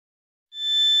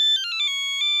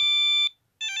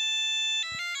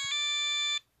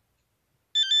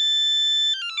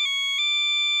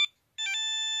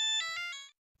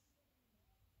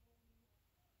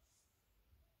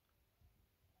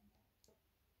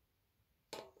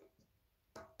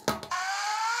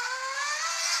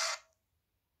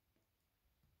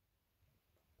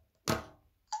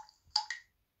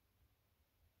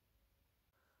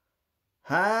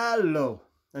Hello,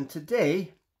 and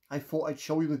today I thought I'd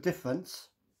show you the difference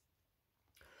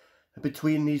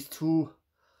between these two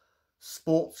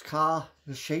sports car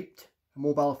shaped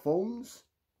mobile phones.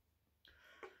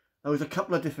 There's a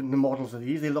couple of different models of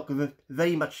these. They look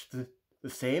very much the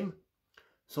same,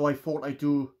 so I thought I'd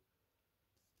tell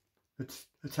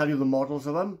you the models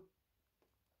of them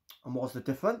and what's the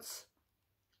difference.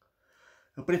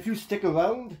 But if you stick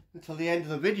around until the end of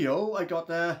the video, I got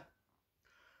a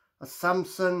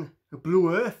Samsung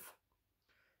Blue Earth.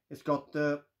 It's got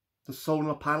the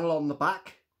solar panel on the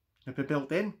back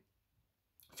built in.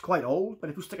 It's quite old, but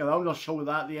if you stick around, I'll show you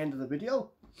that at the end of the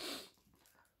video.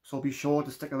 So be sure to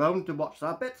stick around to watch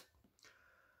that bit.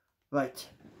 Right,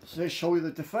 so let's show you the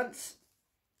difference.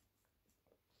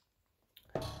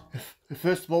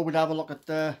 First of all, we'll have a look at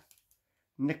the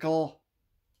nickel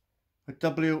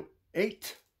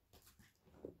W8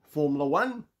 Formula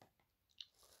 1.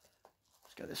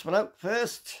 Let's get this one out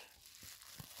first.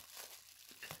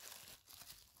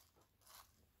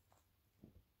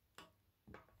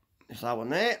 There's that one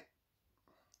there.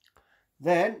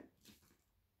 Then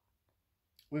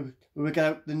we will get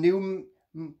out the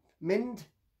Newmind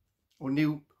or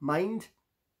Newmind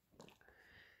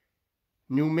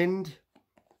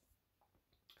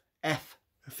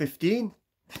F15.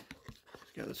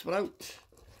 Let's get this one out.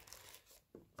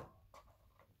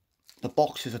 The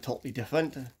boxes are totally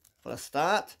different for a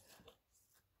start.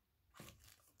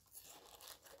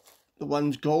 The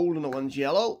one's gold and the one's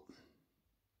yellow.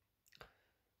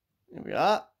 Here we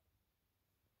are.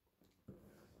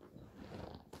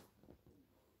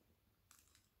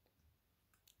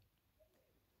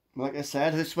 Like I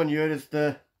said, this one here is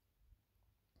a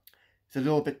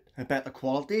little bit better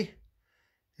quality.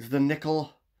 This is the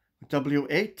nickel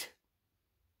W8,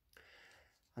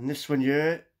 and this one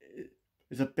here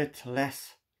is a bit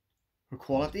less for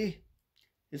quality.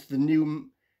 It's the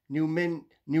Newmind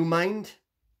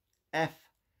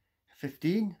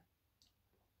F15.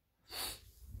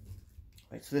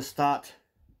 Right, so let's start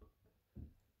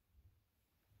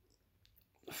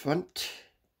the front.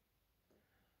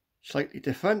 Slightly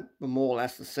different, but more or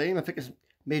less the same. I think it's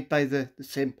made by the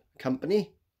same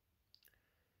company,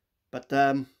 but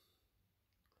they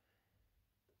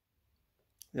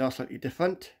are slightly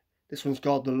different. This one's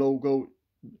got the logo,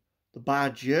 the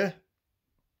badge here,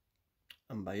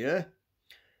 and by here,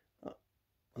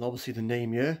 and obviously the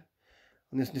name here.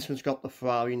 And this one's got the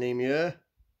Ferrari name here,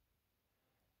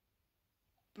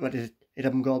 but it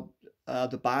hasn't got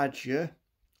the badge here,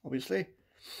 obviously.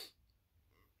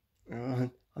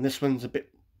 And this one's a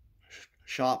bit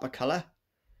sharper colour.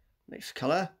 Next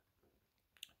colour.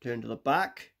 Turn to the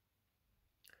back.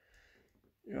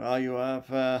 You have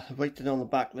writing on the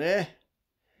back there.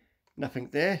 Nothing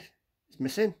there. It's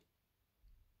missing.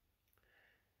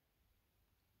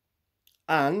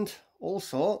 And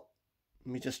also,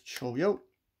 let me just show you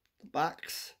the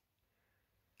backs.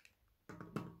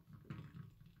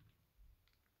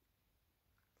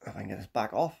 If I can get this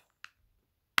back off.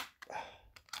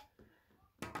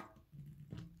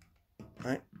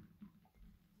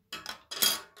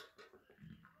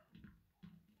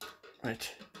 Right,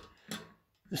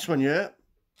 this one here,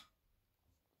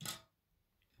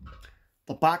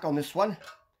 the back on this one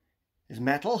is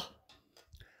metal,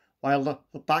 while the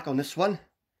back on this one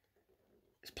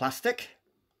is plastic.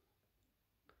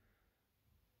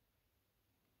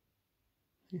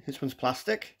 This one's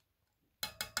plastic,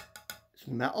 this is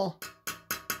metal,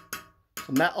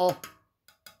 so metal,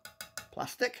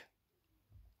 plastic.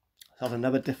 That's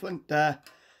another different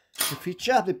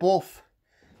feature. They both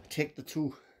take the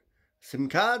two SIM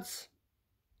cards.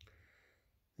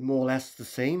 They're more or less the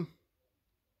same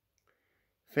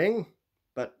thing,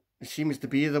 but it seems to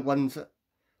be the ones a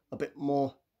bit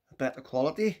more better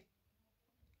quality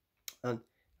than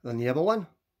the other one.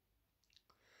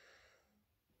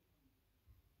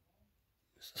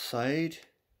 This side.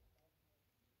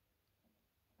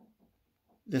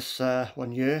 This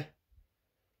one here,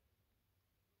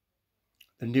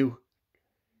 the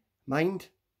Newmind,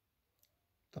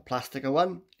 the plastic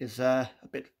one, is a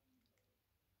bit,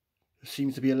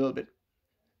 seems to be a little bit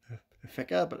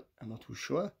thicker, but I'm not too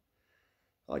sure.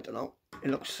 I don't know.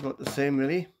 It looks about the same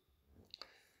really.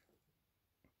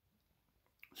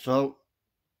 So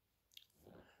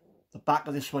the back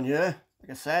of this one here,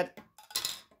 like I said,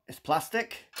 is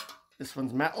plastic. This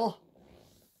one's metal.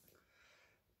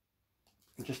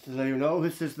 And just to let you know,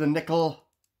 this is the nickel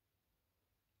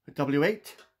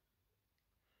W8.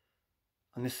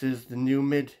 And this is the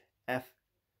Newmind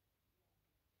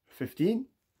F15.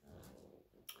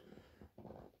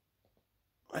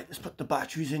 Right, let's put the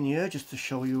batteries in here just to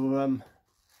show you. I'm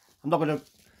not going to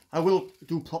I will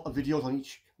do proper videos on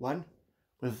each one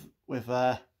with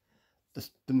the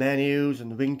menus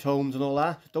and the ringtones and all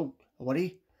that. So don't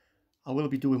worry, I will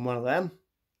be doing one of them.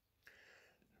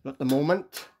 But at the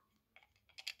moment,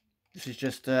 this is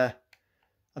just a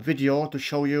video to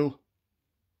show you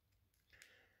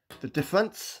the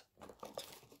difference.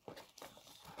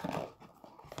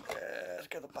 Let's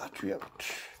get the battery out.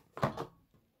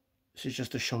 This is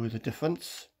just to show you the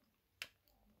difference.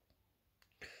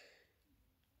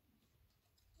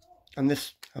 And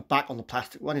this back on the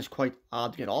plastic one is quite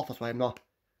hard to get off. That's why I'm not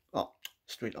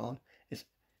straight on. It's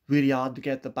really hard to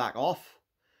get the back off.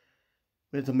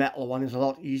 With the metal one is a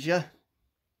lot easier.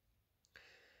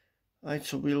 Right,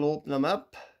 so we'll open them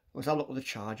up. Let's have a look at the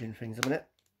charging things a minute.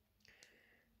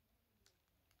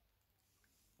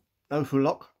 Now if we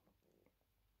look,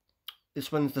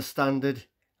 this one's the standard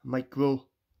micro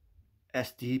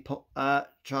SD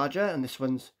charger, and this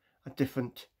one's a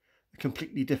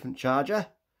completely different charger,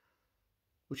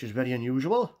 which is very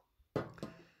unusual.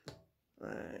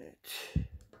 Right.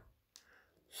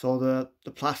 So the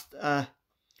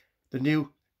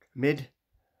new mid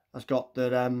has got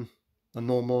the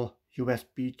normal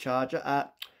USB charger,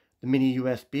 the mini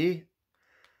USB,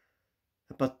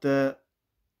 but the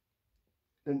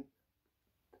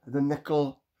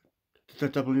nickel, the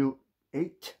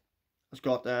W8 has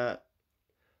got a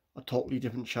totally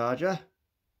different charger.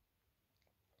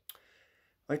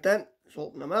 Right then, let's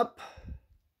open them up.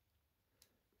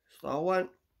 It's that one.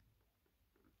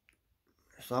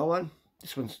 It's that one.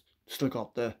 This one's still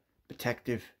got the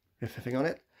protective thing on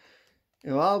it.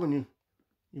 You are when you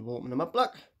open them up,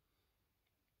 look.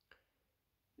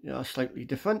 They are slightly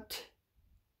different.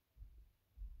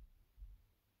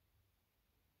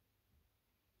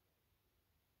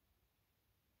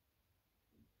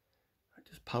 I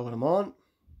just power them on.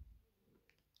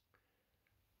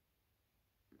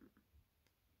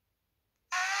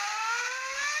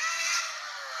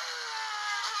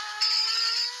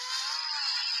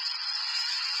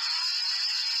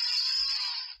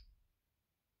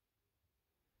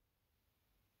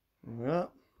 Yeah.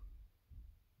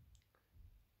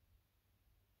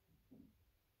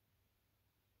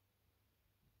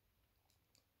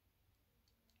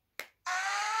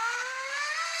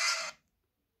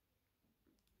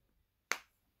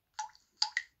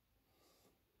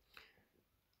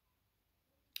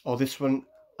 Oh, this one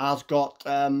has got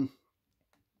a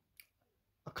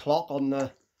clock on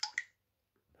the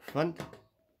front.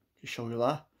 To show you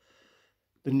that.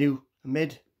 The new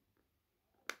mid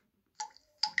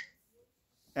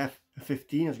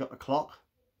F15 has got a clock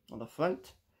on the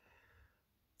front.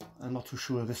 I'm not too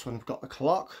sure this one has got the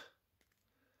clock.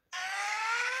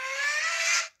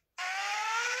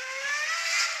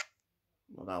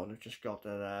 Well, that one has just got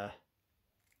a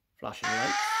flashing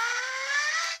light.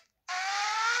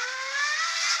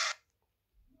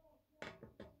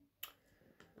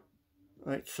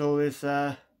 Right, so there's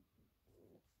oh,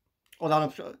 that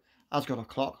one has got a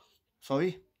clock,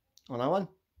 sorry, on that one.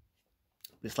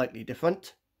 It's slightly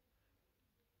different.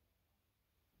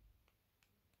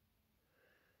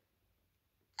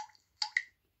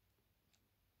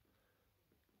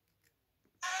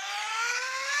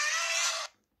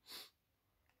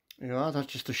 Yeah, that's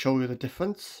just to show you the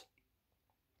difference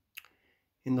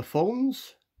in the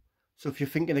phones. So if you're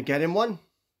thinking of getting one,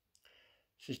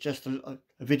 this is just a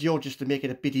video just to make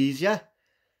it a bit easier.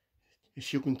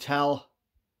 As you can tell,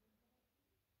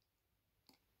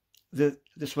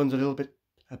 this one's a little bit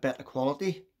a better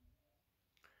quality,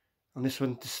 and this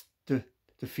one just to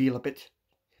feel a bit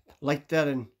lighter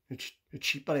and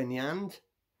cheaper in the hand.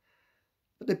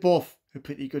 But they both are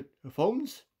pretty good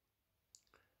phones.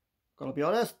 Gotta be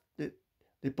honest,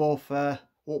 they both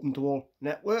open to all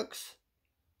networks.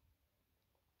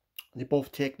 They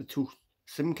both take the 2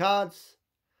 SIM cards,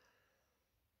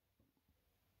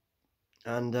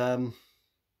 and well,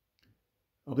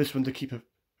 this one to keep a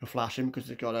flashing because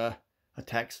they've got a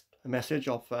message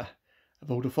off a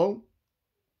Vodafone.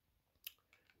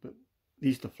 But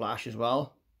these to flash as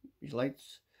well, these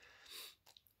lights.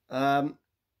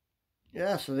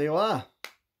 Yeah, so there you are.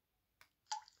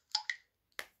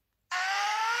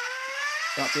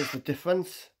 That is the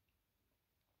difference.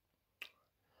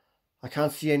 I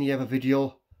can't see any other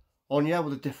video on here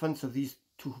with the difference of these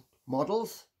 2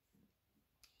 models.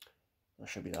 That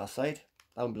should be that side.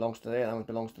 That one belongs to there, that one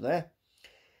belongs to there.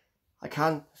 I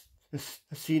can't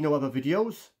see no other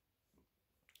videos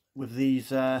with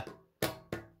these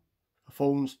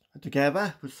phones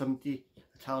together with somebody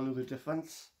telling you the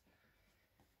difference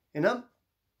in them.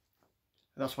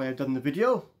 That's why I've done the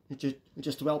video. It's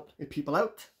just to help people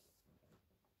out.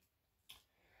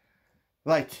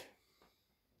 Right.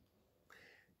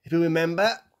 If you remember,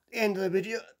 at the end of the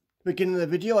video, beginning of the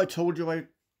video, I told you I'd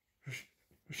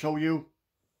show you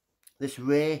this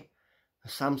rare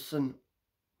Samsung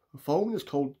phone. It's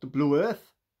called the Blue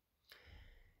Earth.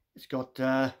 It's got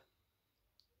a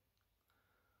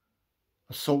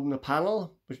solar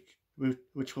panel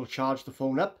which will charge the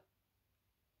phone up.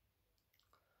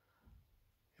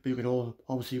 But you can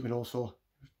also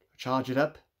charge it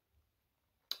up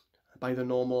by the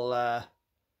normal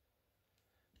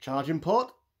charging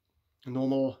port, a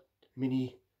normal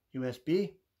mini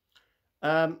USB.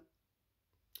 I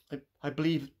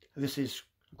believe this is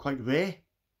quite rare.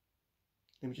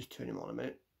 Let me just turn him on a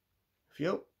minute for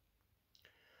you.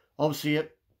 Obviously,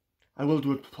 I will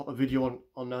do a proper video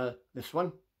on this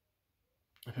one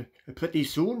pretty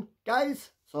soon,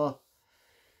 guys. So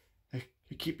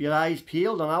keep your eyes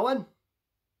peeled on that one.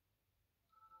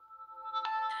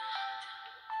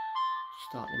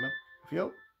 Starting him up for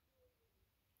you.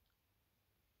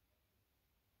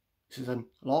 This is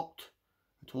unlocked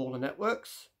to all the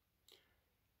networks.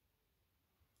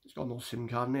 It's got no SIM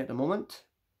card in it at the moment.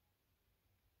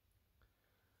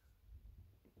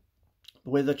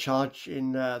 But where the charge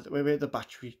in where the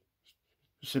battery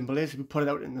symbol is, if we put it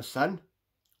out in the sun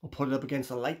or put it up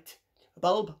against a light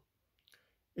bulb,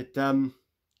 it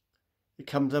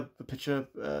comes up a picture of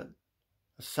a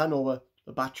sun over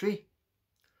the battery,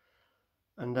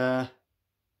 and that's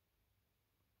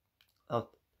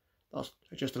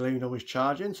just to let you know it's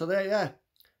charging. So there, yeah,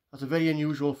 that's a very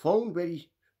unusual phone,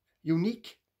 very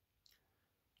unique.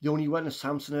 The only one that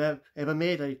Samsung ever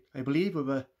made, I believe, with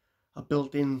a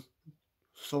built-in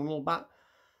solar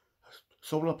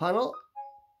panel.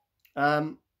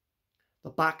 The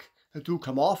back, they do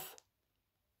come off.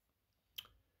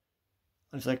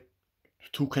 And it's like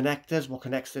two connectors. What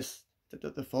connects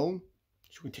the phone?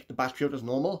 So you can take the battery out as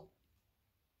normal.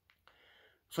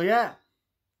 So yeah,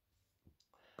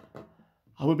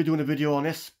 I will be doing a video on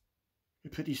this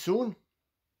pretty soon.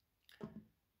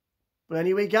 But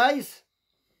anyway, guys,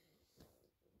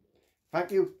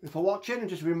 thank you for watching. And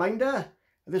just a reminder,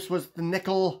 this was the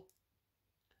nickel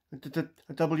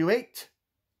W8,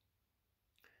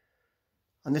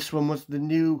 and this one was the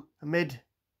Newmind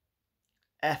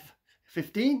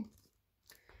F15.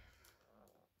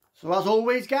 So as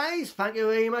always, guys, thank you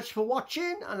very much for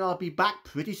watching, and I'll be back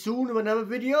pretty soon with another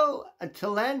video.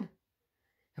 Until then,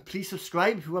 please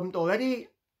subscribe if you haven't already,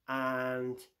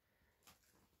 and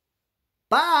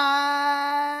bye.